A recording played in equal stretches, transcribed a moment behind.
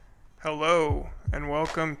Hello, and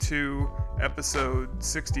welcome to episode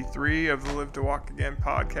 63 of the Live to Walk Again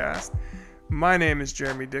podcast. My name is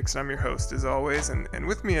Jeremy Dixon. I'm your host, as always, and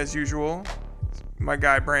with me, as usual, my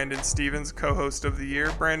guy Brandon Stevens, co-host of the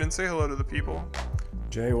year. Brandon, say hello to the people.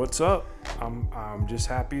 Jay, what's up? I'm just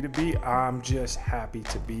happy to be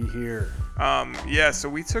here. So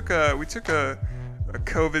we took a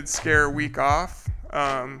COVID scare week off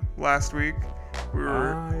last week. We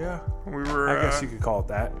were. I guess you could call it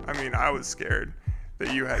that. I mean, I was scared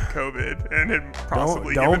that you had COVID and had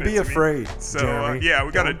possibly don't given be it to afraid. Me. So Jeremy.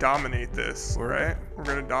 we got to dominate this, right? We're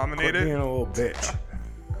gonna dominate it. Being a little bitch.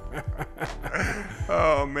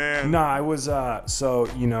 Oh man. Nah, I was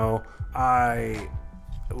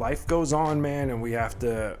life goes on, man, and I have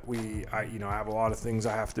a lot of things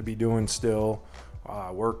I have to be doing still.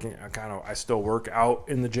 Working, I still work out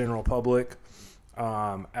in the general public.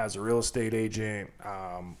 As a real estate agent,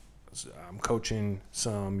 I'm coaching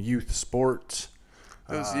some youth sports.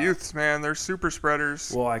 Those youths, man, they're super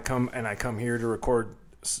spreaders. Well, I come here to record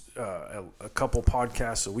a couple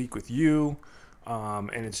podcasts a week with you,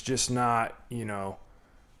 and it's just not, I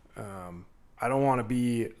don't want to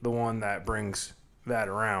be the one that brings that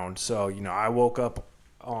around. So, I woke up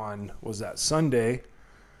on, was that Sunday?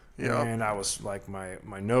 Yep. And I was like, my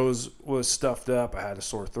nose was stuffed up. I had a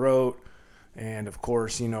sore throat. And of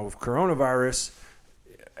course, with coronavirus,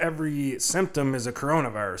 every symptom is a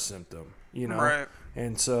coronavirus symptom, Right.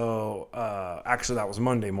 And so, actually that was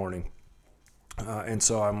Monday morning. And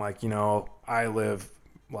so I'm like, I live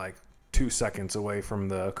like 2 seconds away from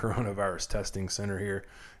the coronavirus testing center here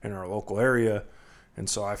in our local area. And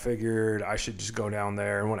so I figured I should just go down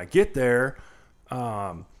there. And when I get there,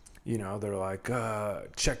 they're like,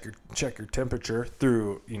 check your temperature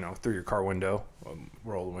through your car window.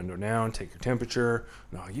 Roll the window down, take your temperature.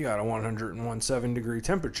 No, you got a 101.7 degree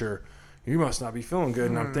temperature. You must not be feeling good.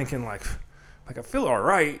 And I'm thinking like I feel all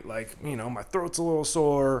right. Like, my throat's a little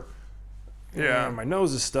sore. Yeah. My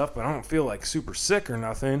nose is stuffed, but I don't feel like super sick or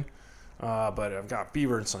nothing. But I've got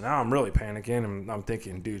fever, and so now I'm really panicking, and I'm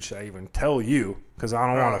thinking, dude, should I even tell you? Because I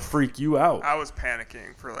don't want to freak you out. I was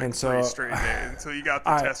panicking for like 3 straight days until you got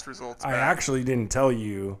the test results back. I actually didn't tell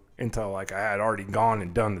you until like I had already gone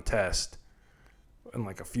and done the test. And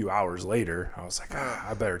like a few hours later, I was like,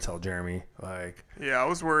 I better tell Jeremy. Yeah, I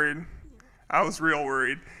was worried. I was real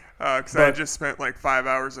worried. Because I had just spent like 5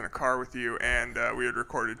 hours in a car with you, and we had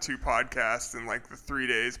recorded 2 podcasts in like the 3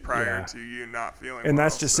 days prior to you not feeling and well.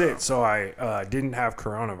 That's just it. So I didn't have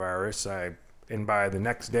coronavirus. And by the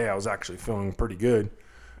next day, I was actually feeling pretty good.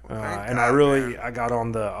 I got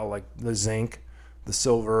on the zinc, the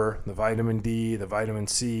silver, the vitamin D, the vitamin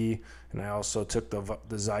C, and I also took the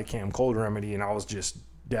Zicam cold remedy, and I was just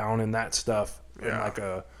down in that stuff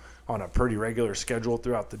on a pretty regular schedule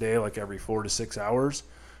throughout the day, like every 4 to 6 hours.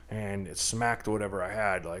 And it smacked whatever I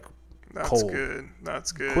had, cold.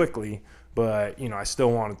 That's good. Quickly. But, I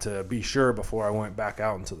still wanted to be sure before I went back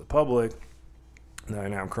out into the public that I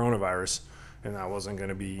didn't have coronavirus and I wasn't going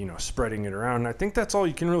to be, spreading it around. And I think that's all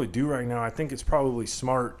you can really do right now. I think it's probably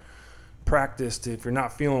smart practice if you're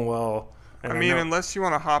not feeling well. Unless you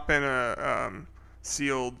want to hop in a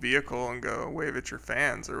sealed vehicle and go wave at your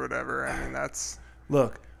fans or whatever. That's...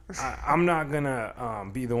 Look, I'm not going to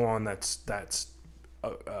be the one that's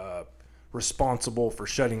responsible for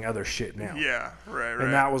shutting other shit down. Yeah, right.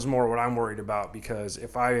 And that was more what I'm worried about, because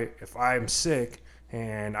if I'm sick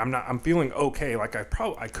and I'm feeling okay, like I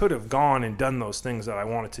could have gone and done those things that I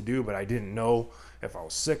wanted to do, but I didn't know if I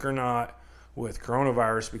was sick or not with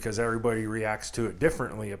coronavirus, because everybody reacts to it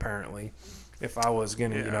differently apparently. If I was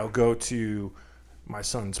going to go to my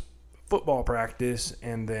son's football practice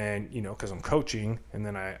and then because I'm coaching, and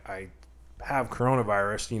then I have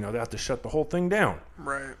coronavirus, they have to shut the whole thing down.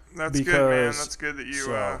 Right. That's good, man. That's good that you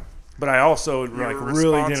but I also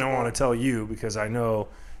really didn't want to tell you, because I know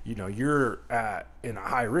you're in a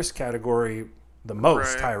high risk category, the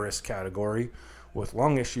most high risk category, with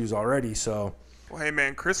lung issues already. So, well, hey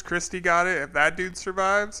man, Chris Christie got it. If that dude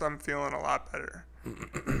survives, I'm feeling a lot better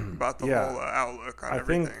about the whole outlook on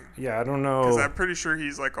everything. I don't know, because I'm pretty sure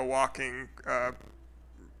he's like a walking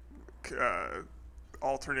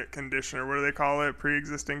alternate condition, or what do they call it?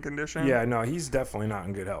 Pre-existing condition? Yeah, no, he's definitely not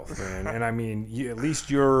in good health, man. And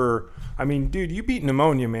dude, you beat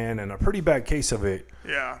pneumonia, man, and a pretty bad case of it.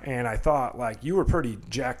 Yeah. And I thought, you were pretty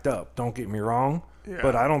jacked up, don't get me wrong. Yeah.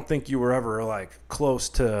 But I don't think you were ever, close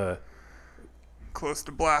to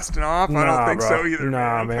blasting off. I don't think so either.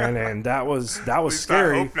 Nah, man. And that was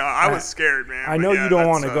scary. I was scared, man. I know you don't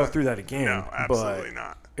want to go through that again. No, absolutely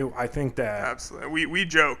not. I think that Absolutely. We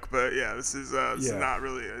joke, but yeah, this is not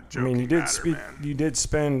really a joke. I mean, man. You did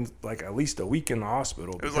spend like at least a week in the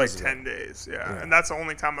hospital. It was like 10 days, yeah, and that's the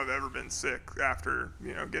only time I've ever been sick after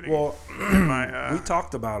getting. Well, we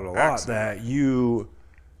talked about it a lot that you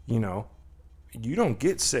don't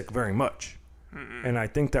get sick very much, and I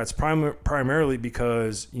think that's primarily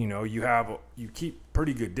because you keep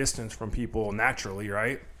pretty good distance from people naturally,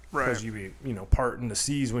 right? Right. Because you parting the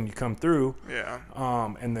seas when you come through. Yeah.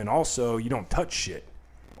 And then also you don't touch shit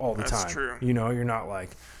all the time. That's true. You're not like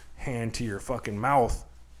hand to your fucking mouth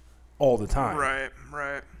all the time.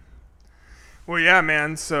 Right. Well, yeah,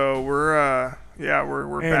 man. So we're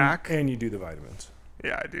back. And you do the vitamins.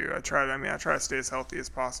 Yeah, I do. I try to stay as healthy as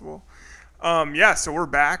possible. So we're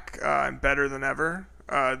back and better than ever.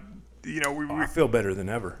 I feel better than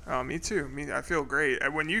ever. Oh, me too. I feel great.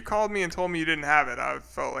 When you called me and told me you didn't have it, I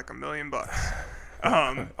felt like $1 million.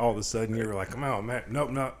 All of a sudden, you were like, "Oh man, nope,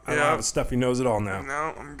 I don't have a stuffy nose at all now."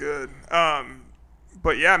 No, I'm good.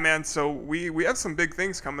 But yeah, man. So we have some big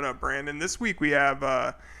things coming up, Brandon. This week we have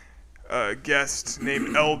a guest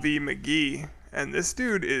named LV McGee, and this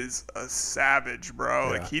dude is a savage, bro.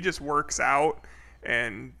 Yeah. Like he just works out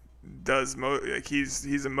and does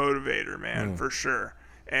he's a motivator, man, for sure.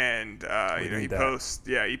 And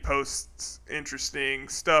he posts interesting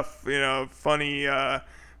stuff, funny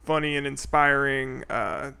and inspiring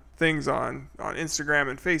things on Instagram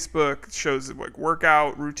and Facebook. Shows like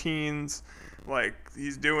workout routines. Like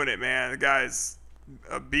he's doing it, man. The guy's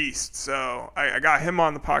a beast. So I got him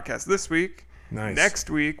on the podcast this week. Nice. Next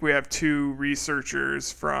week we have 2 researchers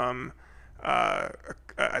from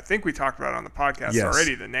I think we talked about it on the podcast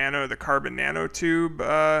already, the carbon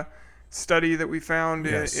nanotube study that we found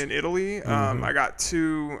in Italy. Mm-hmm. I got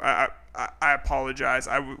 2. I apologize.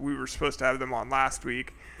 We were supposed to have them on last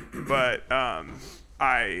week, but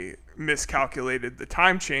I miscalculated the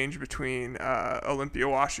time change between Olympia,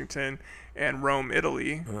 Washington, and Rome,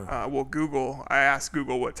 Italy. I asked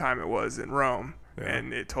Google what time it was in Rome. Yeah.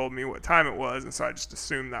 And it told me what time it was, and so I just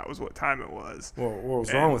assumed that was what time it was. Well, what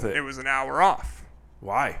was wrong with it? It was an hour off.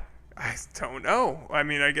 Why? I don't know. I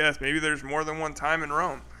mean, I guess maybe there's more than one time in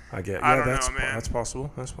Rome. I don't know, man. That's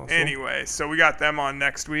possible. Anyway, so we got them on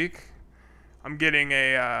next week. I'm getting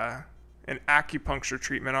an acupuncture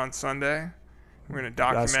treatment on Sunday. We're going to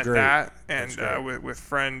document that, and with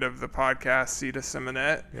friend of the podcast, Sita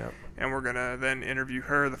Simonet. Yep. And we're going to then interview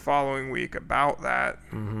her the following week about that.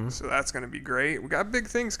 Mm-hmm. So that's going to be great. We got big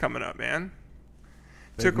things coming up, man.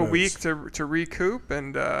 Took a week to recoup,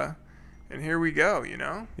 and here we go,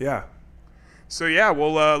 Yeah. So yeah,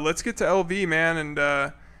 well, let's get to LV, man, and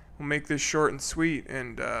we'll make this short and sweet,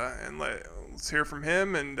 and let's hear from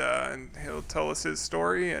him, and he'll tell us his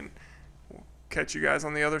story, and we'll catch you guys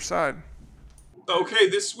on the other side. Okay,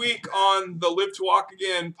 this week on the Live to Walk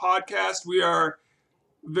Again podcast, we are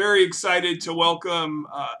very excited to welcome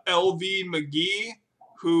LV McGee,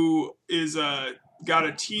 who is got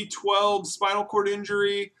a T12 spinal cord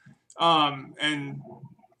injury, and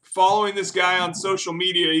following this guy on social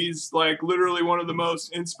media, he's like literally one of the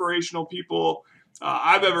most inspirational people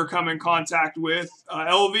I've ever come in contact with.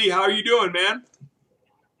 LV, how are you doing, man?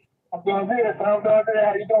 I'm doing good. How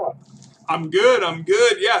are you doing? I'm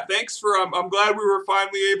good. Yeah, thanks for. I'm glad we were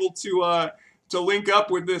finally able to link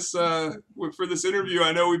up with this for this interview.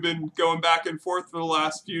 I know we've been going back and forth for the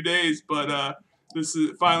last few days, but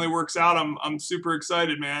it finally works out. I'm super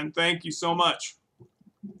excited, man. Thank you so much.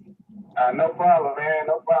 No problem, man.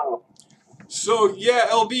 No problem. So yeah,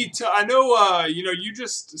 LV, I know you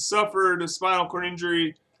just suffered a spinal cord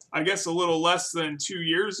injury, I guess a little less than 2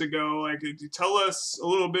 years ago. Like, could you tell us a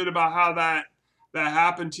little bit about how that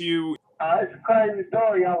happened to you? It's a crazy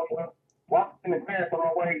story. I was walking in the grass on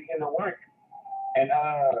my way into work, and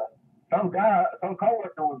some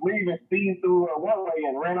coworker was leaving, speeding through a one-way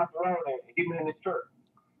and ran off the road and hit me in his truck.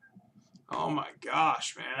 Oh my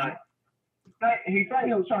gosh, man. He said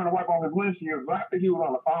he was trying to wipe off his windshield, but I think he was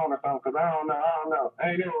on the phone or something, because I don't know.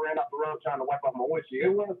 I ain't never ran off the road trying to wipe off my windshield.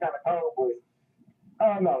 It was kind of cold, but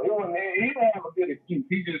I don't know. He didn't have a good excuse.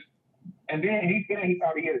 And then he said he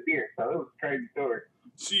thought he hit a deer, so it was a crazy story.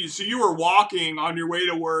 So you were walking on your way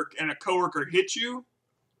to work, and a coworker hit you?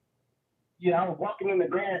 Yeah, I was walking in the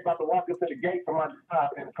grass, about to walk into the gate for my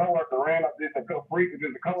job, and the coworker ran up. The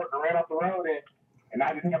coworker ran off the road, and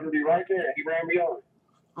I just happened to be right there, and he ran me over.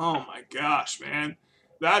 Oh my gosh, man,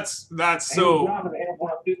 that's so.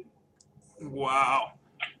 Wow.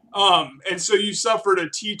 And so you suffered a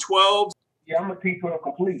T12. Yeah, I'm a T12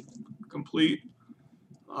 complete.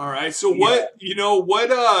 All right. So what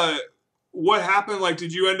happened? Like,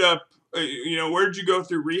 did you end up, where did you go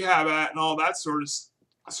through rehab at and all that sort of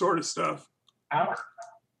stuff?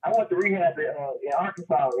 I went to rehab in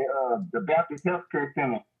Arkansas, the Baptist Healthcare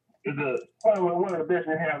Center. It's one of the best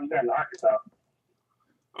rehabs we got in Arkansas.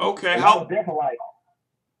 Okay, And I was there for like,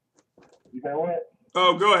 you say what?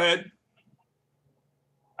 Oh, go ahead.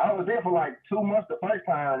 I was there for like 2 months the first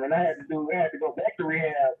time, and I had to go back to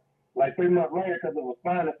rehab like 3 months later because of a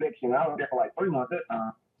spine infection. I was there for like 3 months that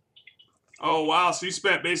time. Oh wow! So you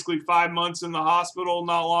spent basically 5 months in the hospital,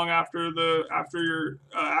 not long after your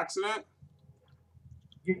accident.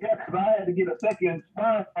 Yeah, because I had to get a second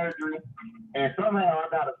spine surgery, and somehow I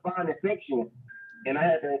got a spine infection, and I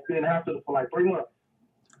had to stay in the hospital for like 3 months.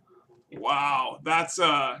 Wow, that's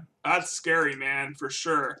scary, man, for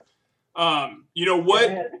sure. You know what?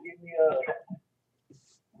 They had to give me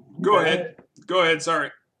Go ahead.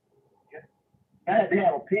 Sorry. I had to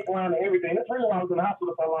have a PICC line and everything. That's really why I was in the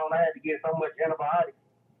hospital so long. I had to get so much antibiotics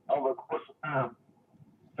over the course of time,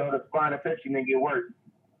 so the spine infection didn't get worse.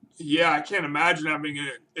 Yeah, I can't imagine having an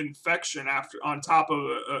infection on top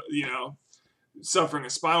of suffering a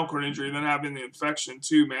spinal cord injury and then having the infection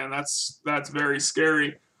too, man. That's very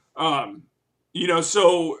scary.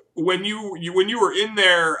 So when you were in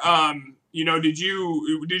there, did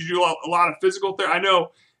you do a lot of physical therapy? I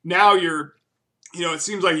know now it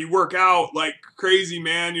seems like you work out like crazy,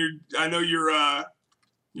 man. I know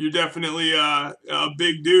you're definitely a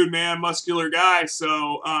big dude, man, muscular guy.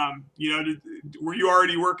 So, were you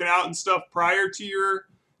already working out and stuff prior to your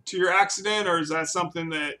accident, or is that something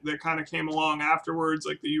that kind of came along afterwards,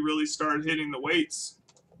 like that you really started hitting the weights?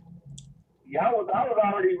 Yeah, I was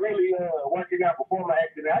already really working out before my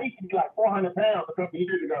accident. I used to be like 400 pounds a couple of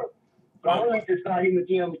years ago. So I really just started hitting the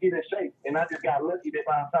gym to get in shape, and I just got lucky that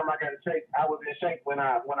by the time I got in shape, I was in shape when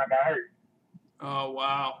I got hurt. Oh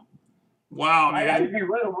wow, man! I used to be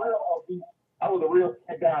real obese. I was a real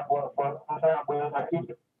fat guy for some time, but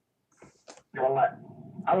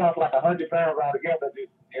I lost like 100 pounds altogether,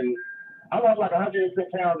 and I lost like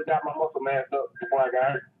 110 pounds and got my muscle mass up before I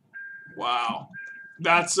got hurt. Wow,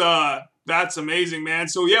 that's amazing, man.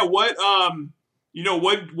 So yeah, what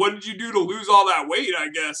did you do to lose all that weight? I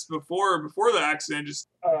guess before the accident, just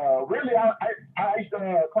really, I used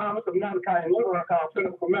to climb up the mountain in Little Rock called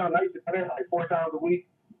Pinnacle Mountain. I used to play like 4 times a week.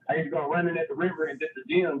 I used to go running at the river and just the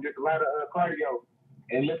gym, just a lot of cardio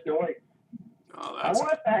and lifting weights. Oh, I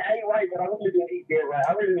ate right, but I really didn't eat that right.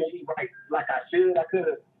 I really didn't eat right like I should. I could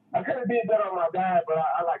have did better on my diet, but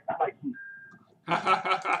I like food.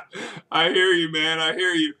 I hear you, man. I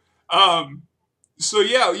hear you. So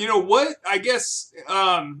yeah, you know what? I guess.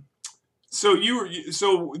 So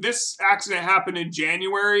this accident happened in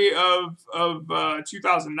January of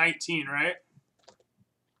 2019, right?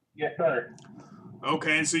 Yes, sir.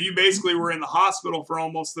 Okay, and so you basically were in the hospital for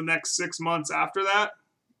almost the next 6 months after that?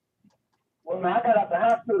 Well, I got out the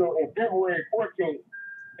hospital in February 14th,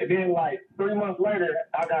 and then like 3 months later,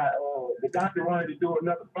 I got the doctor wanted to do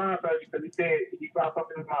another spine surgery because he said he saw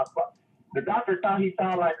something in my spine. The doctor thought he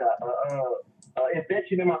saw like a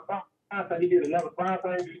infection in my spine, so he did another spine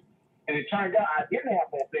surgery. And it turned out I didn't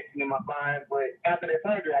have an infection in my spine, but after that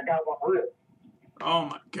surgery, I got one for real. Oh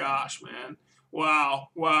my gosh, man! Wow.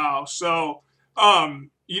 So,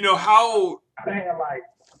 how? I had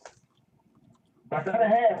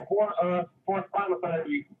had four spinal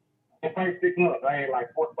surgeries in the first 6 months. I had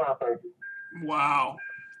like 4 spinal surgeries. Wow.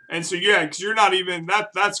 And so yeah, because you're not even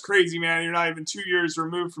that's crazy, man. You're not even 2 years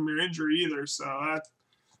removed from your injury either. So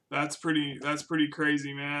that's pretty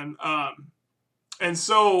crazy, man. And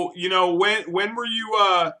so when were you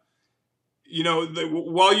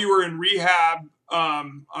while you were in rehab,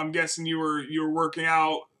 I'm guessing you were working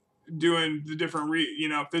out, doing the different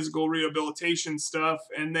physical rehabilitation stuff,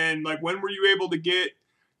 and then like when were you able to get,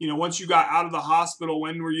 once you got out of the hospital,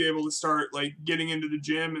 when were you able to start like getting into the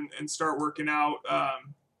gym and start working out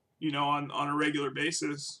on a regular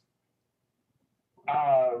basis?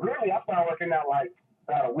 Really, I started working out like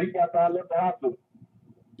about a week after I left the hospital.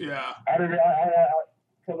 Yeah.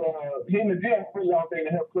 Because hitting the gym is really the only thing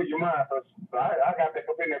to help clear your mind. So I got back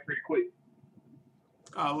up in there pretty quick.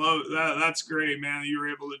 I love that. That's great, man. That you were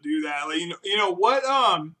able to do that. Like, what?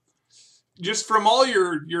 Just from all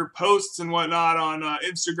your posts and whatnot on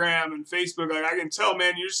Instagram and Facebook, like I can tell,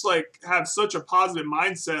 man, you just like have such a positive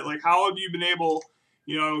mindset. Like, how have you been able,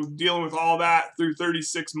 dealing with all that through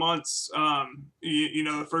 36 months?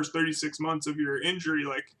 The first 36 months of your injury,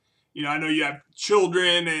 like. I know you have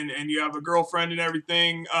children and you have a girlfriend and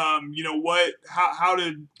everything. How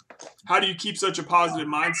do you keep such a positive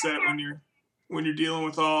mindset when you're dealing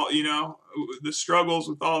with all, the struggles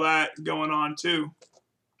with all that going on too?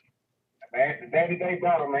 Man, it's a day-to-day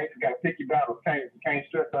battle, man. You got to pick your battles. You can't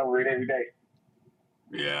stress over it every day.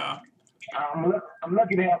 Yeah. I'm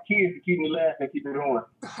lucky to have kids to keep me laughing and keep me going.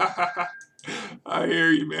 I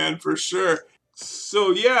hear you, man, for sure.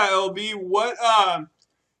 So yeah, LB, what I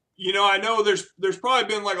know there's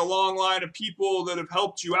probably been like a long line of people that have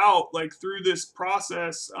helped you out like through this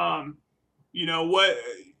process. What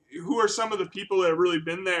who are some of the people that have really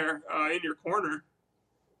been there in your corner?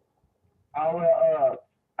 I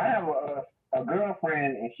have a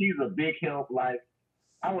girlfriend, and she's a big help. Like,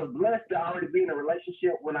 I was blessed to already be in a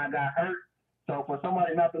relationship when I got hurt. So for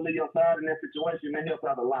somebody not to leave your side in that situation, that helps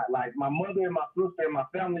out a lot. Like my mother and my sister and my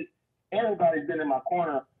family, everybody's been in my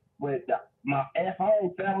corner. But my at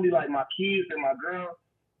home family, like my kids and my girl,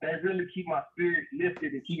 they really keep my spirits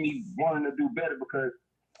lifted and keep me wanting to do better, because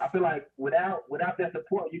I feel like without that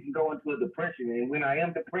support, you can go into a depression. And when I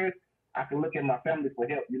am depressed, I can look at my family for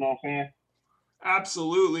help. You know what I'm saying?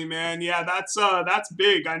 Absolutely, man. Yeah, that's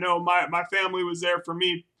big. I know my family was there for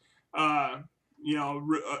me, a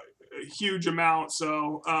huge amount.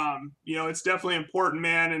 So, it's definitely important,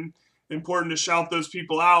 man, and important to shout those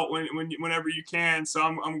people out whenever you can. So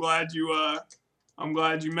I'm glad you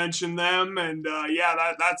mentioned them, and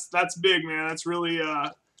yeah, that's big, man. That's really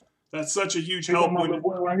that's such a huge help. My little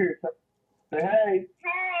boy right here. Say hey.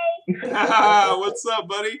 What's up,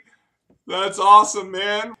 buddy? That's awesome,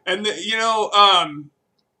 man. And what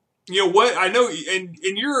I know, and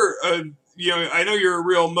you're I know you're a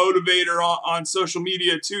real motivator on social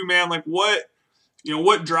media too, man. Like what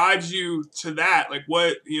drives you to that? Like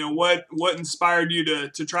what inspired you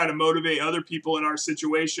to try to motivate other people in our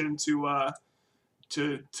situation to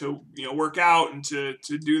work out and to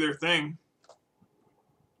do their thing?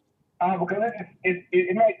 Because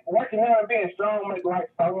it makes working out and being strong make life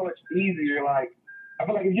so much easier. Like, I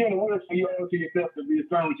feel like if you're in the woods, you owe it to yourself to be as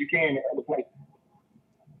strong as you can in other places.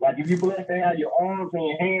 Like, if you're blessed to have your arms and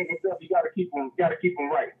your hands and stuff, you gotta keep them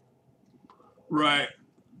right. Right.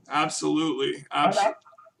 Absolutely. I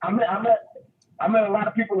met a lot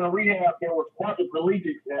of people in rehab that were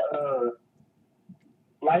quadriplegics.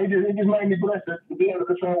 Like, it just made me blessed to be able to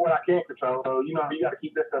control what I can't control. So, you gotta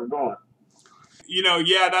keep that stuff going.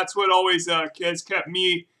 Yeah, that's what always has kept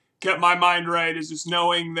my mind right, is just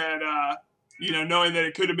knowing that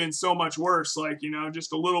it could have been so much worse. Like,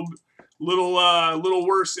 just a little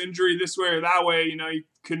worse injury this way or that way, you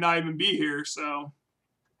could not even be here. So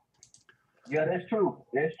yeah, that's true.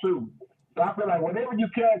 So I feel like whatever you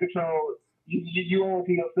can control, you owe it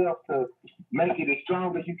to yourself to make it as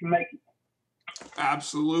strong as you can make it.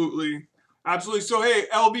 Absolutely. So hey,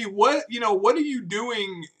 LB, what are you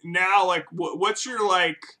doing now? Like, what's your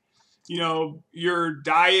your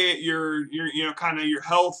diet, your kind of your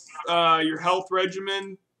health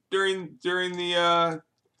regimen during the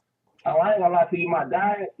Oh, I ain't gonna lie to you, my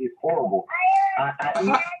diet is horrible. I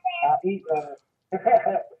eat what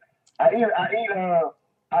I can,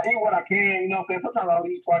 what I'm saying? Sometimes I'll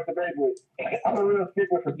eat twice a day, but I'm a real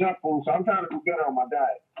stickler for junk food, so I'm trying to do better on my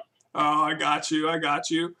diet. Oh, I got you. I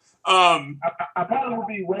probably would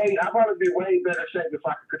be way better shape if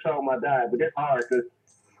I could control my diet, but it's hard because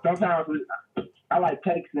sometimes I like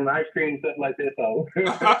cakes and ice cream and stuff like that. So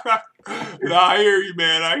no, I hear you,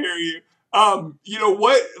 man. I hear you. I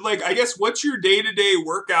guess what's your day-to-day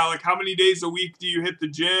workout? Like, how many days a week do you hit the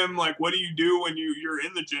gym? Like, what do you do when you're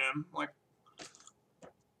in the gym? Like,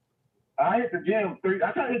 I hit the gym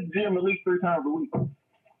I try to hit the gym at least 3 times a week.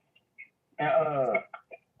 And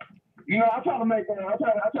I try to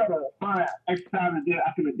find exercises that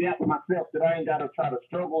I can adapt to myself, that I ain't gotta try to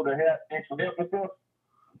struggle to have extra help and stuff.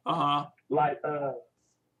 Like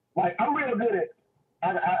I'm real good at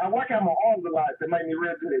I work out my arms a lot to make me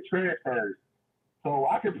real good at transfers. So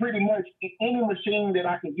I can pretty much, any machine that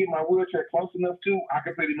I can get my wheelchair close enough to, I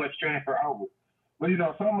can pretty much transfer over. But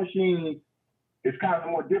some machines, it's kind of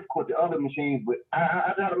more difficult than other machines, but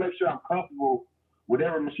I got to make sure I'm comfortable with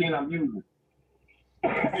every machine I'm using.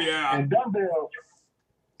 Yeah. And dumbbells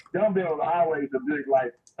are always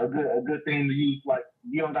a good thing to use. Like,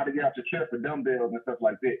 you don't got to get out your chair for dumbbells and stuff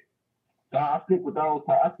like that. So I stick with those.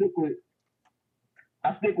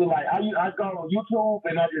 I stick with like, I go on YouTube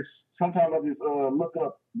and sometimes I just look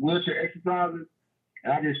up wheelchair exercises,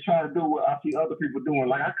 and I just try to do what I see other people doing.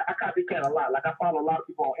 Like, I copycat a lot. Like, I follow a lot of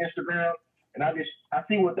people on Instagram, and I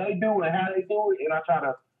see what they do and how they do it, and I try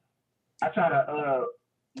to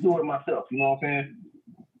do it myself. You know what I'm saying?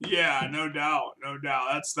 Yeah, no doubt.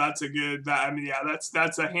 That's a good.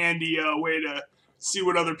 That's a handy way to see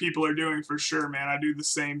what other people are doing for sure, man. I do the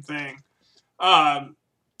same thing. And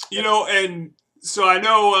so I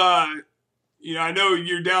know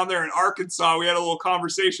you're down there in Arkansas. We had a little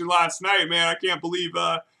conversation last night, man. I can't believe.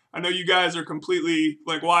 I know you guys are completely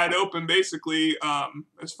like wide open, basically,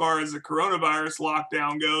 as far as the coronavirus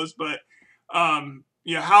lockdown goes. But How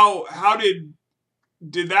did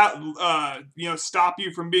that stop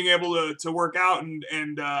you from being able to work out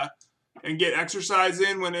and get exercise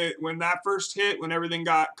in when that first hit, when everything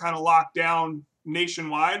got kind of locked down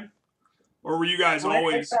nationwide? Or were you guys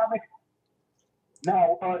always?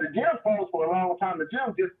 No, the gym closed for a long time. The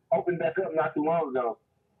gym just opened back up not too long ago.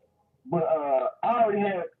 But I already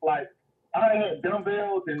had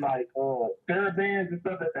dumbbells and TheraBands and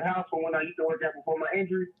stuff at the house from when I used to work out before my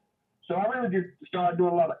injury. So I really just started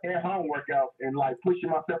doing a lot of at-home workouts and pushing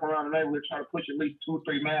myself around the neighborhood, trying to push at least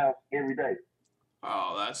 2-3 miles every day.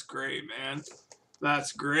 Oh, that's great, man.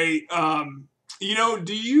 That's great.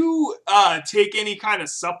 Do you take any kind of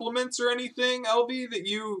supplements or anything, LV, that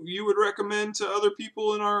you would recommend to other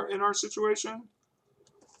people in our situation?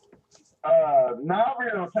 No, I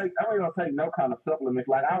really don't take no kind of supplements.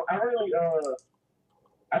 Like I'm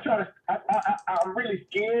really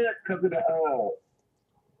scared because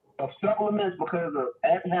of supplements because of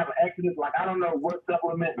having accidents. Like I don't know what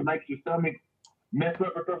supplement makes your stomach mess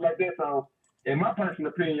up and stuff like that. So in my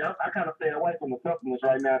personal opinion, I kind of stay away from the supplements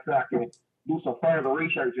right now so I can do some further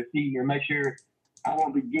research and see and make sure I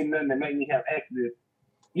won't be getting nothing that make me have accidents.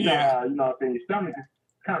 Your stomach is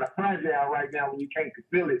kind of fragile right now when you can't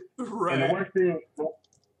feel it. Right. And the worst thing,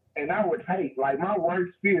 and I would hate, my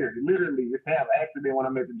worst fear literally is to have an accident when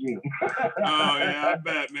I'm at the gym. Oh yeah, I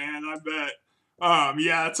bet, man. I bet.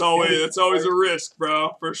 It's always a risk,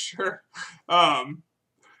 bro, for sure.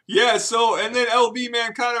 So, and then LB,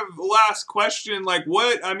 man, kind of last question,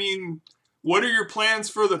 what are your plans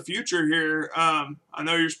for the future here? I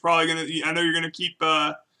know you're gonna keep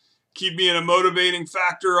being a motivating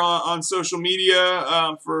factor on social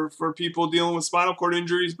media for people dealing with spinal cord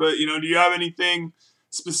injuries, but do you have anything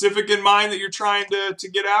specific in mind that you're trying to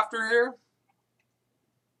get after here?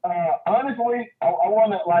 Honestly, I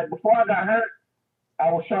want to, before I got hurt,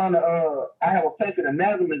 I was trying to, I was taking a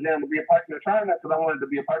NASM exam to be a personal trainer because I wanted to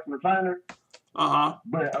be a personal trainer.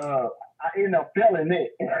 But I ended up failing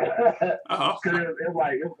it. Because it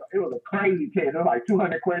was a crazy test. It was like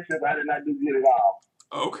 200 questions. I did not do good at all.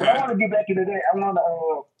 Okay. But I want to get back into that.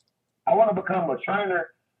 I want to become a trainer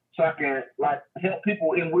so I can help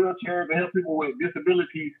people in wheelchairs and help people with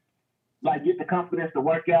disabilities get the confidence to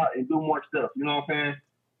work out and do more stuff. You know what I'm saying?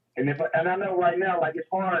 And I know right now, it's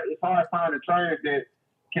hard finding trainers that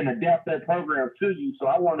can adapt that program to you. So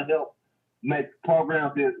I want to help make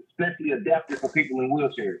programs that especially adapted for people in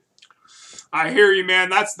wheelchairs. I hear you, man.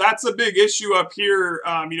 That's a big issue up here.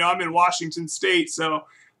 I'm in Washington State, so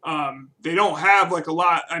they don't have a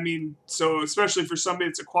lot. So especially for somebody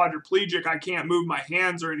that's a quadriplegic, I can't move my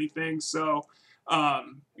hands or anything. So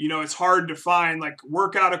it's hard to find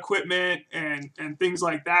workout equipment and things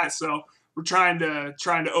like that. So we're trying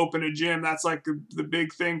to open a gym. That's the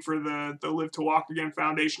big thing for the Live to Walk Again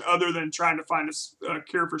Foundation, other than trying to find a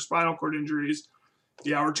cure for spinal cord injuries.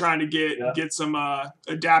 Yeah, we're trying to get some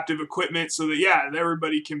adaptive equipment so that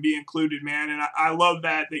everybody can be included, man. And I love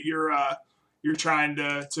that you're trying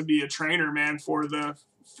to be a trainer, man, for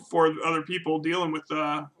other people dealing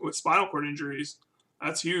with spinal cord injuries.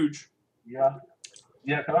 That's huge. Yeah,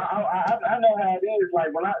 because I know how it is.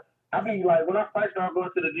 When I first started going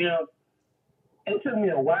to the gym, it took me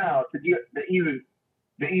a while to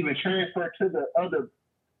even transfer to the other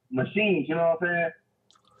machines. You know what I'm saying?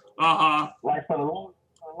 For the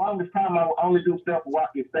longest time, I would only do stuff where I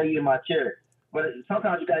could stay in my chair. But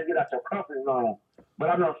sometimes you gotta get out your comfort zone. But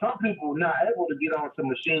I know some people not able to get onto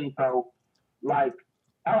machines. So, I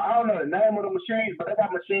don't know the name of the machines, but they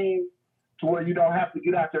got machines to where you don't have to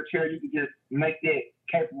get out your chair. You can just make that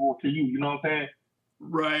capable to you. You know what I'm saying?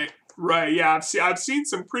 Right. Yeah, I've seen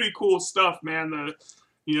some pretty cool stuff, man.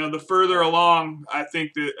 The further along, I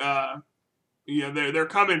think that they're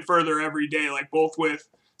coming further every day. Both with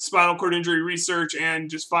spinal cord injury research and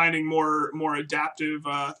just finding more adaptive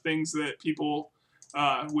things that people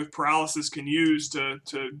with paralysis can use to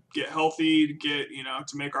get healthy, to get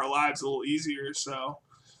to make our lives a little easier. So.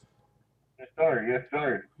 Yes,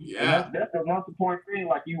 sir. Yeah. And that's the most important thing.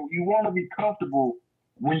 You want to be comfortable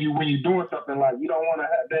when you're doing something. You don't want to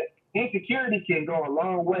have that. Insecurity can go a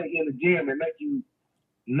long way in the gym and make you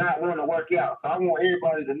not want to work out. So I want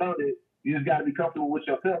everybody to know that you just got to be comfortable with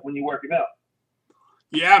yourself when you're working out.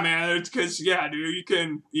 Yeah, man. It's because dude, you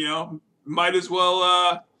can might as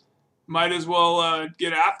well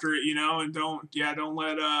get after it, and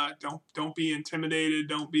don't be intimidated.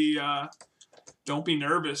 Don't be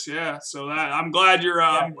nervous. Yeah. So I'm glad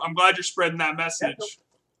you're spreading that message.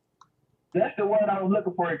 That's the word I was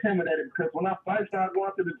looking for, intimidated, because when I first started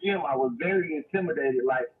going to the gym, I was very intimidated.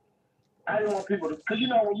 I didn't want people to, because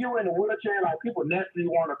when you're in a wheelchair, people naturally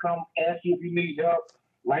want to come ask you if you need help.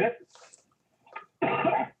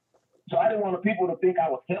 So I didn't want people to think I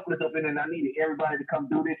was helpless up in it and I needed everybody to come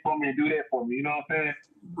do this for me and do that for me. You know what I'm saying?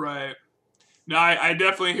 Right. No, I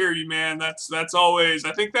definitely hear you, man. That's always,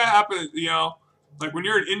 I think that happens, like when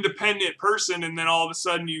you're an independent person and then all of a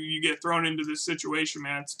sudden you get thrown into this situation,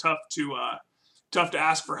 man. It's tough to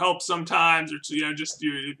ask for help sometimes, or to,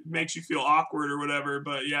 it makes you feel awkward or whatever.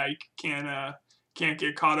 But yeah, you can't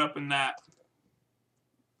get caught up in that.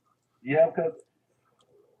 Yeah, because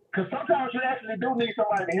sometimes you actually do need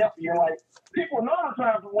somebody to help you. Like, people, normal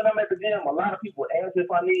times when I'm at the gym, a lot of people ask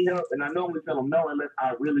if I need help, and I normally tell them no unless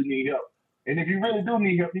I really need help. And if you really do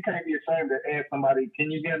need help, you can't be ashamed to ask somebody, can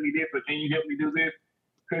you get me this or can you help me do this?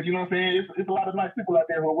 Because, you know what I'm saying? It's a lot of nice people out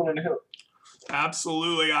there who are willing to help.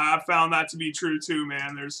 Absolutely. I've found that to be true too,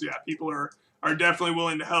 man. People are definitely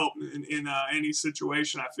willing to help in any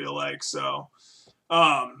situation, I feel like. So,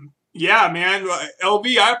 yeah, man.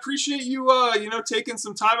 LV, I appreciate you, taking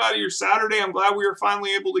some time out of your Saturday. I'm glad we were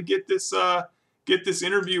finally able to get this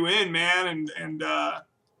interview in, man. And I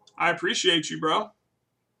appreciate you, bro.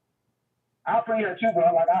 I appreciate you, bro.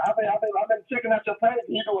 Like, I've been checking out your page.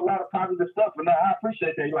 You do a lot of positive stuff, and I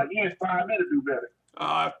appreciate that. Like, you inspired me to do better.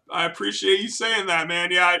 I appreciate you saying that, man.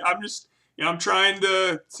 Yeah, I'm just, I'm trying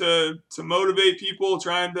to motivate people,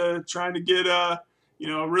 trying to get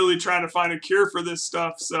really trying to find a cure for this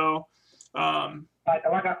stuff. So, like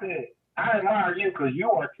I said, I admire you because you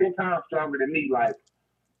are 10 times stronger than me. Like,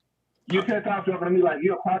 you're 10 times stronger than me. Like,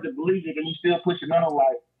 you're a quadriplegic and you still pushing on.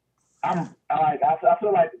 Like, I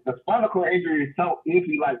feel like the spinal cord injury is so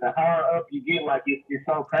iffy. Like, the higher up you get, like, it's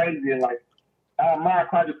so crazy. And, like, I admire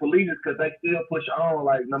quadriplegics because they still push on,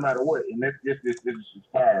 like, no matter what. And this is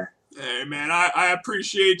inspiring. Hey, man, I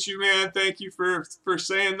appreciate you, man. Thank you for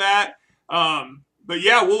saying that. But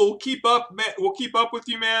yeah, we'll keep up, man. We'll keep up with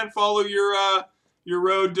you, man. Follow your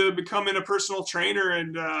road to becoming a personal trainer,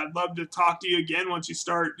 and I'd love to talk to you again once you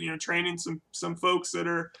start, training some folks that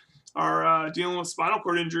are dealing with spinal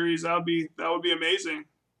cord injuries. That would be amazing.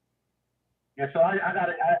 Yeah, so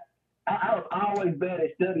I was always bad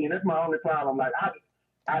at studying. That's my only problem. Like,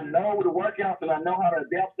 I know the workouts and I know how to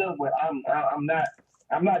adapt stuff, but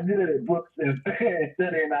I'm not good at books and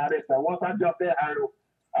studying all this. So once I jump that hurdle,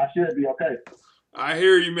 I should be okay. I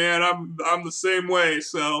hear you, man. I'm the same way.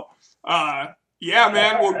 So, yeah,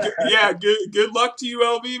 man. Well, good luck to you,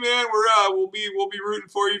 LV, man. We'll be rooting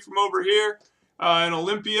for you from over here in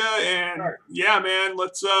Olympia, and sure. Yeah, man.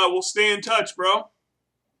 We'll stay in touch, bro.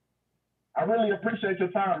 I really appreciate your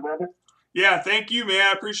time, brother. Yeah, thank you, man.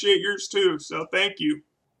 I appreciate yours too. So thank you.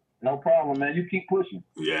 No problem, man. You keep pushing.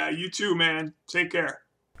 Yeah, you too, man. Take care.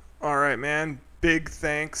 All right, man. Big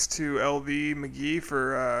thanks to LV McGee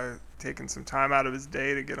for taking some time out of his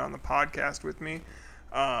day to get on the podcast with me.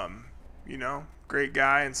 Great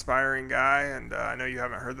guy, inspiring guy, and I know you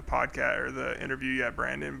haven't heard the podcast or the interview yet,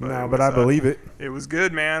 Brandon. But no, but I believe it. It was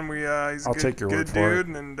good, man. He's I'll a take your good word for dude,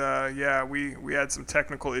 it. and yeah, we had some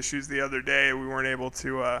technical issues the other day. We weren't able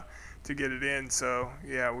to get it in, so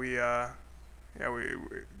yeah, we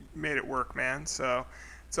made it work, man. So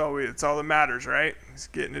it's all that matters, right? It's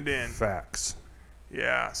getting it in. Facts.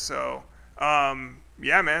 Yeah. So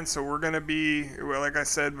yeah, man. So we're gonna be, like I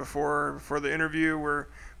said before the interview, we've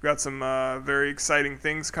got some very exciting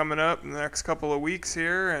things coming up in the next couple of weeks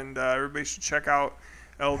here, and everybody should check out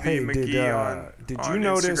LV McGee on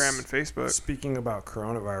notice, Instagram and Facebook. Speaking about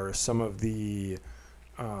coronavirus, some of the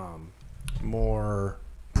more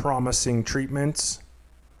promising treatments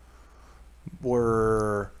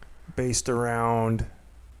were based around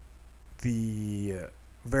the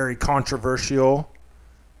very controversial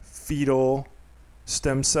fetal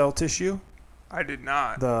stem cell tissue. I did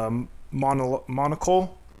not. The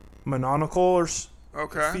monocole or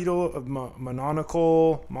okay. Fetal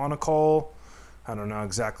monocole. I don't know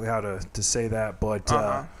exactly how to say that, but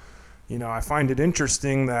I find it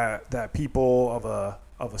interesting that people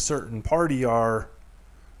of a certain party are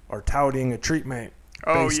touting a treatment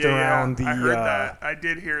based around the. I heard that. I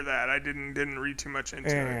did hear that. I didn't read too much into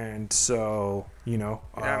it. And so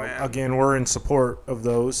again, we're in support of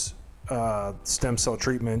those stem cell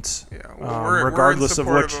treatments. Yeah, well, regardless of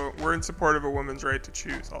which, we're in support of a woman's right to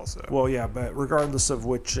choose, also. Well, yeah, but regardless of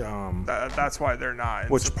which, that's why they're not.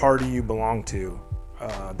 Which party you belong to,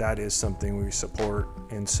 that is something we support,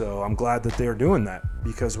 and so I'm glad that they're doing that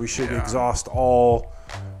because we should exhaust all,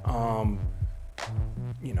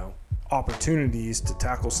 opportunities to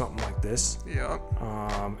tackle something like this. Yeah.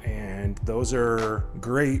 And those are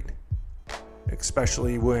great,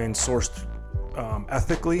 especially when sourced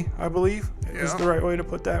ethically, I believe is Yeah. the right way to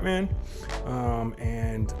put that, man.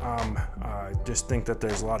 And I just think that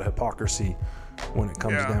there's a lot of hypocrisy when it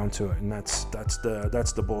comes Yeah. down to it, and that's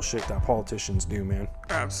the bullshit that politicians do, man.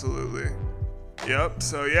 Absolutely. Yep.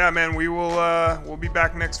 So yeah, man, we'll be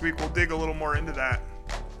back next week. We'll dig a little more into that.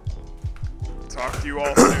 Talk to you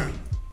all soon.